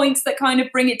and points that kind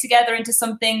of bring it together into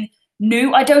something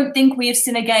new. I don't think we have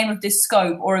seen a game of this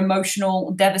scope or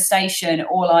emotional devastation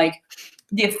or like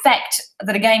the effect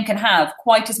that a game can have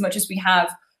quite as much as we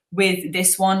have with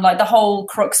this one. Like, the whole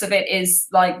crux of it is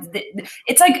like,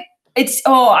 I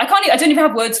don't even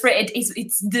have words for it.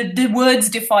 It's the words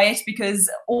defy it, because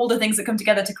all the things that come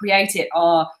together to create it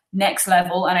are next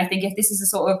level. And I think if this is a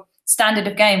sort of standard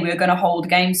of game we're going to hold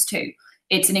games to,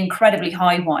 it's an incredibly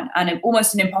high one and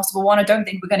almost an impossible one. I don't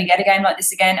think we're going to get a game like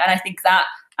this again. And I think that,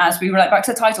 as we relate back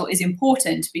to the title, is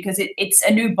important, because it's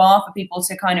a new bar for people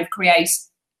to kind of create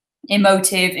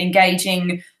emotive,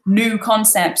 engaging new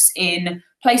concepts in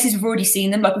places we've already seen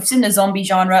them. Like, we've seen the zombie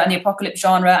genre and the apocalypse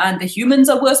genre and the humans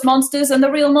are worse monsters and the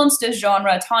real monsters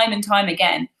genre time and time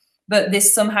again. But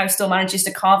this somehow still manages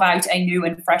to carve out a new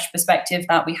and fresh perspective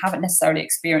that we haven't necessarily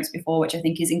experienced before, which I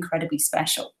think is incredibly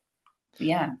special. But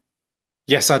yeah.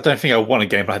 Yes, I don't think I want a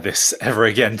game like this ever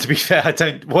again. To be fair, I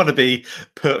don't want to be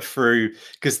put through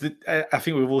because I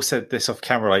think we've all said this off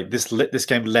camera. Like this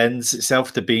game lends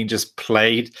itself to being just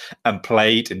played and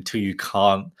played until you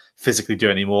can't physically do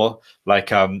it anymore.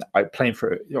 Like I playing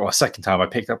for a second time, I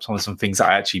picked up some things that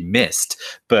I actually missed,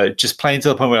 but just playing to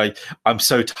the point where I'm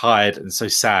so tired and so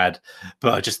sad,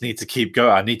 but I just need to keep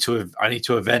going. I need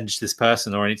to avenge this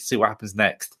person, or I need to see what happens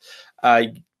next.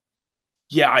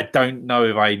 Yeah, I don't know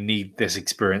if I need this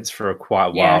experience for quite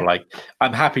a while. Like,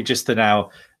 I'm happy just to now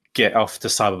get off to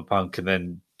Cyberpunk and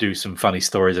then do some funny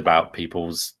stories about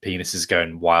people's penises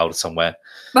going wild somewhere.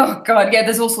 Oh God, yeah,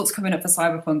 there's all sorts coming up for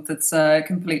Cyberpunk that's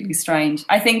completely strange.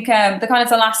 I think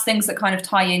the last things that kind of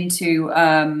tie into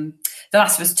The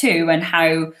Last of Us 2 and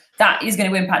how that is going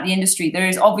to impact the industry. There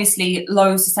is obviously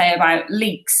loads to say about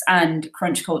leaks and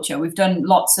crunch culture. We've done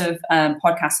lots of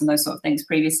podcasts on those sort of things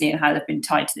previously and how they've been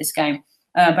tied to this game.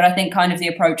 But I think kind of the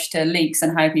approach to leaks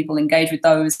and how people engage with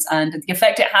those and the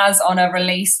effect it has on a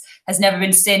release has never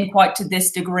been seen quite to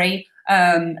this degree.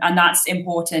 And that's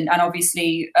important. And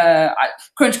obviously,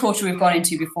 crunch culture we've gone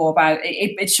into before about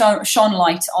it shone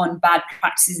light on bad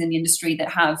practices in the industry that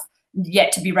have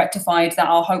yet to be rectified, that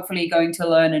are hopefully going to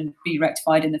learn and be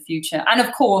rectified in the future. And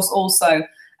of course, also,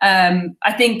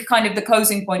 I think kind of the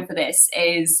closing point for this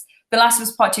is The Last of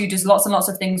Us Part 2 does lots and lots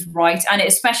of things right, and it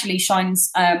especially shines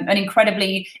an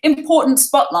incredibly important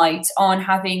spotlight on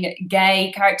having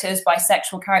gay characters,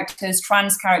 bisexual characters,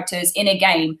 trans characters in a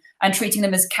game and treating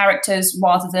them as characters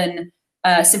rather than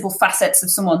simple facets of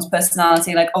someone's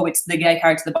personality, like, oh, it's the gay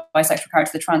character, the bisexual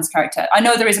character, the trans character. I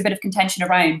know there is a bit of contention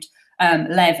around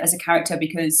Lev as a character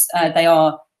because they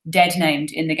are dead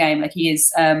named in the game. Like, he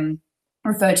is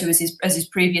referred to as his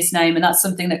previous name, and that's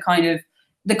something that kind of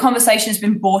the conversation has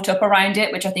been brought up around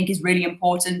it, which I think is really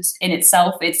important in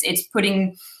itself. It's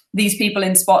putting these people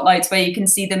in spotlights where you can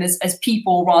see them as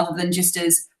people rather than just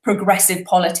as progressive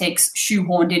politics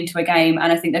shoehorned into a game.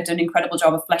 And I think they've done an incredible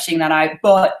job of fleshing that out.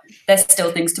 But there's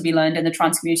still things to be learned. And the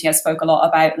trans community has spoke a lot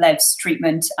about Lev's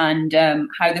treatment and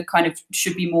how there kind of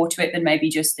should be more to it than maybe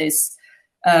just this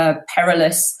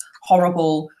perilous,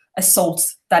 horrible assault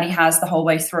that he has the whole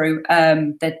way through.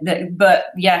 But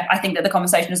yeah, I think that the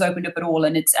conversation has opened up at all,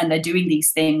 and they're doing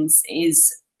these things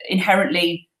is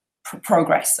inherently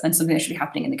progress and something that should be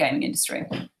happening in the gaming industry.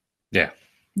 Yeah.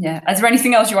 Is there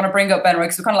anything else you want to bring up, Ben?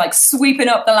 Because we're kind of like sweeping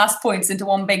up the last points into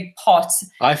one big pot.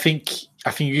 I think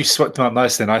you swept them up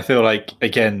nicely, and I feel like,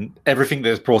 again, everything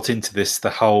that's brought into this, the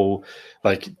whole,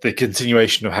 like, the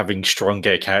continuation of having strong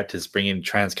gay characters, bringing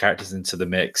trans characters into the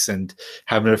mix and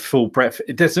having a full breadth.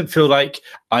 It doesn't feel like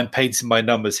I'm painting my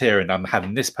numbers here and I'm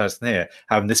having this person here,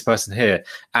 having this person here.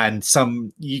 And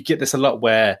you get this a lot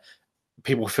where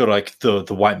people feel like the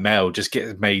white male just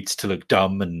gets made to look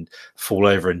dumb and fall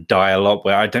over and die a lot,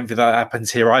 where I don't think that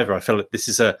happens here either. I feel like this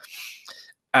is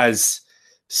as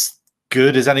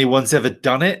good as anyone's ever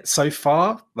done it so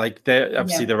far. Like,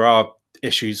 there are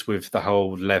issues with the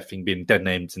whole Lev thing being dead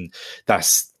named, and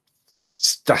that's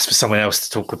for someone else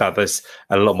to talk about. This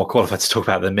a lot more qualified to talk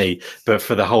about than me. But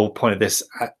for the whole point of this,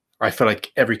 I feel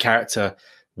like every character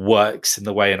works in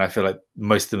the way, and I feel like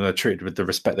most of them are treated with the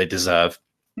respect they deserve.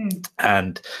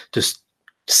 And just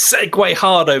segue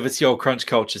hard over to your crunch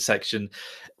culture section.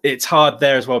 It's hard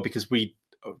there as well because we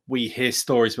hear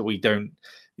stories, but we don't.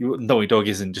 Naughty Dog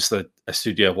isn't just a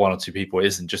studio of one or two people. It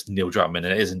isn't just Neil Druckmann, and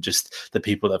it isn't just the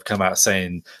people that have come out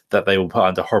saying that they will put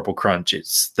under horrible crunch.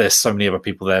 There's so many other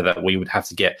people there that we would have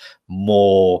to get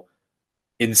more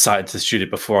insight into the studio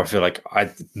before I feel like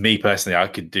me personally, I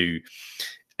could do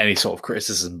any sort of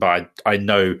criticism. But I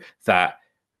know that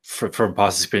from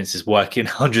past experiences, working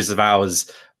hundreds of hours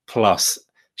plus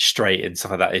straight and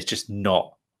stuff like that, it's just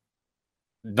not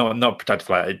productive.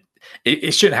 Like,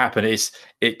 it shouldn't happen.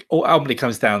 It ultimately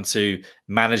comes down to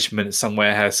management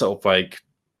somewhere has sort of like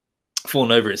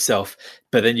fallen over itself.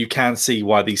 But then you can see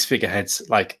why these figureheads,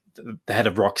 like the head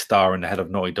of Rockstar and the head of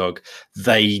Naughty Dog,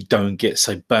 they don't get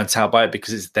so burnt out by it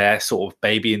because it's their sort of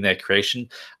baby in their creation,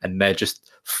 and they're just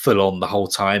full on the whole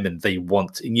time. And they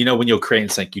want, and when you're creating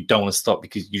something, you don't want to stop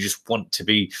because you just want to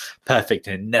be perfect,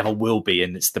 and it never will be.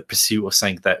 And it's the pursuit of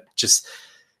something that just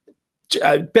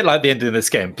a bit like the end of this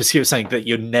game, pursuit of something that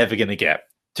you're never going to get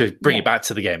to bring it back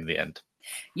to the game in the end.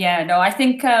 Yeah, no, I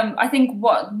think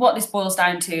what this boils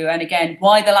down to, and again,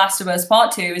 why The Last of Us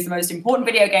Part 2 is the most important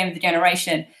video game of the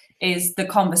generation, is the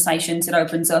conversations it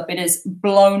opens up. It has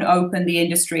blown open the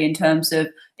industry in terms of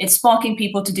it's sparking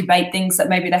people to debate things that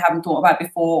maybe they haven't thought about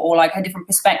before, or like had different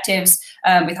perspectives,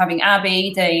 with having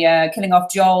Abby, the killing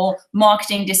off Joel,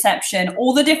 marketing deception,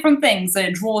 all the different things that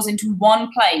it draws into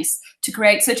one place to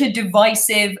create such a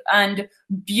divisive and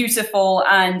beautiful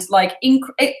and like and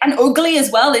ugly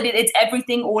as well. It's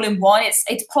everything all in one.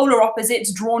 It's polar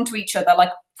opposites drawn to each other,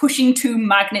 like pushing two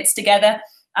magnets together.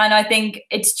 And I think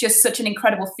it's just such an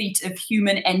incredible feat of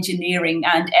human engineering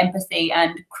and empathy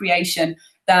and creation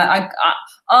that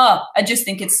I just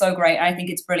think it's so great. I think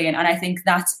it's brilliant. And I think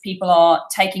that people are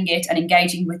taking it and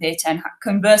engaging with it and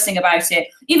conversing about it.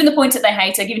 Even the points that they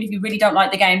hate, like even if you really don't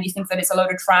like the game, you think that it's a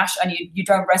load of trash and you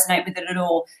don't resonate with it at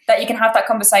all, that you can have that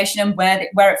conversation and where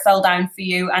it fell down for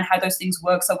you and how those things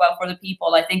work so well for other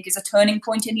people, I think is a turning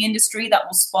point in the industry that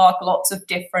will spark lots of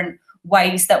different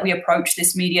ways that we approach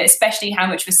this media, especially how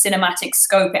much of a cinematic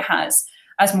scope it has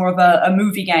as more of a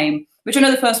movie game, which I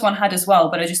know the first one had as well,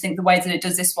 but I just think the way that it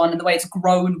does this one and the way it's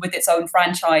grown with its own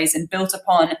franchise and built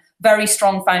upon very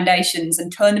strong foundations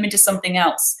and turned them into something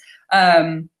else,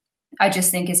 I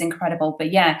just think is incredible.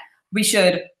 But yeah, we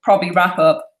should probably wrap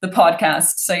up the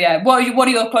podcast. So yeah, what are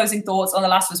your closing thoughts on The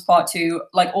Last of Us Part 2,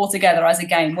 like altogether as a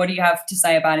game? What do you have to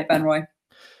say about it, Ben Roy?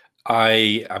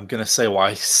 I am going to say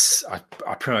what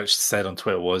I pretty much said on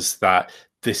Twitter was that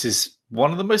this is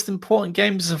one of the most important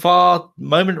games of our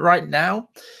moment right now.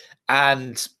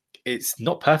 And it's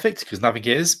not perfect because nothing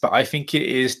is, but I think it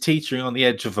is teetering on the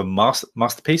edge of a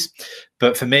masterpiece.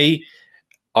 But for me,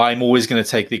 I'm always going to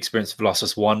take the experience of Last of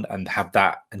Us 1 and have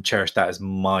that and cherish that as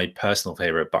my personal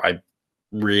favorite. But I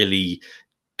really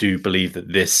do believe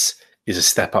that this is a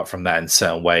step up from that in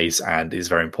certain ways and is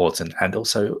very important and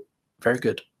also very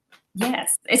good.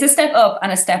 Yes, it's a step up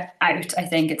and a step out. I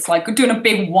think it's like doing a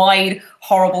big, wide,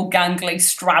 horrible, gangly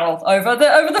straddle over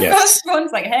the first one.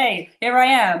 It's like, hey, here I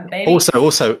am, baby.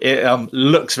 Also, it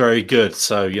looks very good.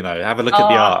 So have a look at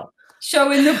the art.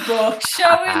 Show in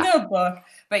the book.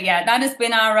 But yeah, that has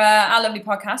been our lovely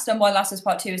podcast on why Last of Us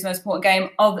Part 2 is the most important game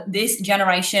of this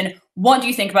generation. What do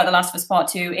you think about The Last of Us Part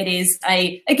 2? It is,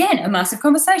 a massive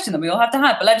conversation that we all have to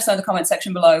have. But let us know in the comment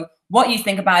section below what you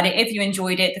think about it. If you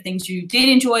enjoyed it, the things you did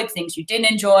enjoy, the things you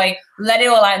didn't enjoy, let it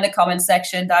all out in the comment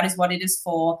section. That is what it is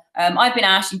for. I've been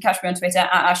Ash. You can catch me on Twitter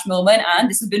at Ash Millman. And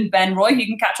this has been Ben Roy, who you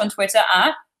can catch on Twitter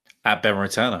at Ben Roy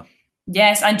Turner.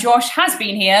 Yes, and Josh has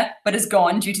been here, but is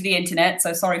gone due to the internet.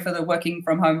 So sorry for the working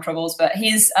from home troubles. But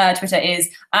his Twitter is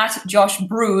at Josh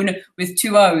Brune with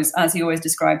 2 O's, as he always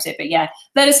describes it. But yeah,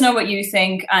 let us know what you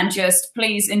think and just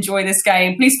please enjoy this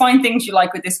game. Please find things you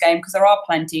like with this game because there are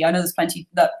plenty. I know there's plenty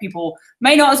that people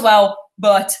may not as well,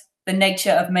 but the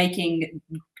nature of making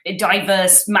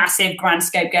diverse, massive,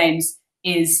 grandscape games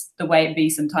is the way it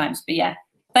be sometimes. But yeah.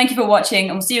 Thank you for watching,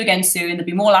 and we'll see you again soon. There'll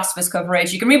be more Last of Us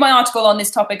coverage. You can read my article on this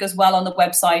topic as well on the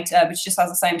website, which just has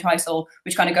the same title,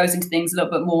 which kind of goes into things a little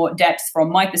bit more depth from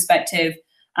my perspective.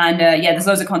 And there's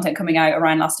loads of content coming out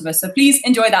around Last of Us, so please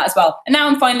enjoy that as well. And now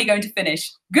I'm finally going to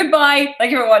finish. Goodbye.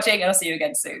 Thank you for watching, and I'll see you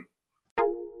again soon.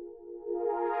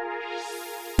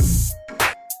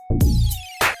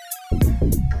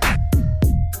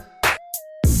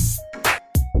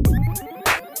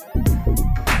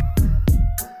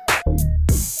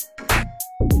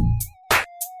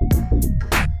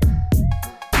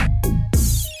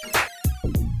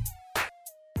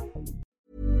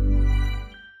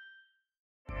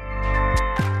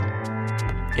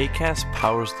 Acast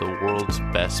powers the world's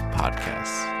best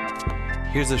podcasts.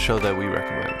 Here's a show that we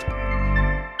recommend.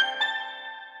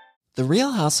 The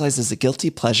Real Housewives is a guilty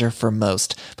pleasure for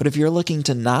most, but if you're looking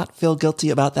to not feel guilty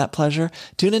about that pleasure,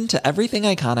 tune in to Everything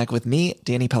Iconic with me,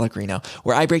 Danny Pellegrino,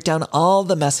 where I break down all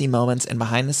the messy moments and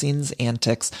behind-the-scenes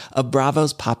antics of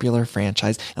Bravo's popular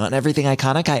franchise. And on Everything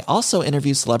Iconic, I also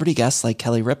interview celebrity guests like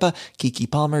Kelly Ripa, Keke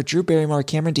Palmer, Drew Barrymore,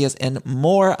 Cameron Diaz, and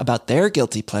more about their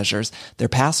guilty pleasures, their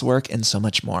past work, and so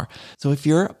much more. So if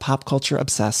you're pop culture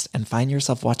obsessed and find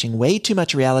yourself watching way too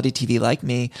much reality TV like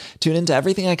me, tune into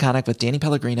Everything Iconic with Danny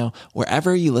Pellegrino,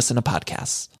 wherever you listen to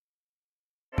podcasts.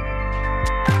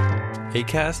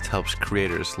 Acast helps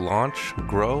creators launch,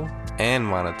 grow, and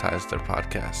monetize their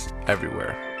podcasts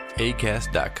everywhere.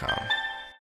 Acast.com.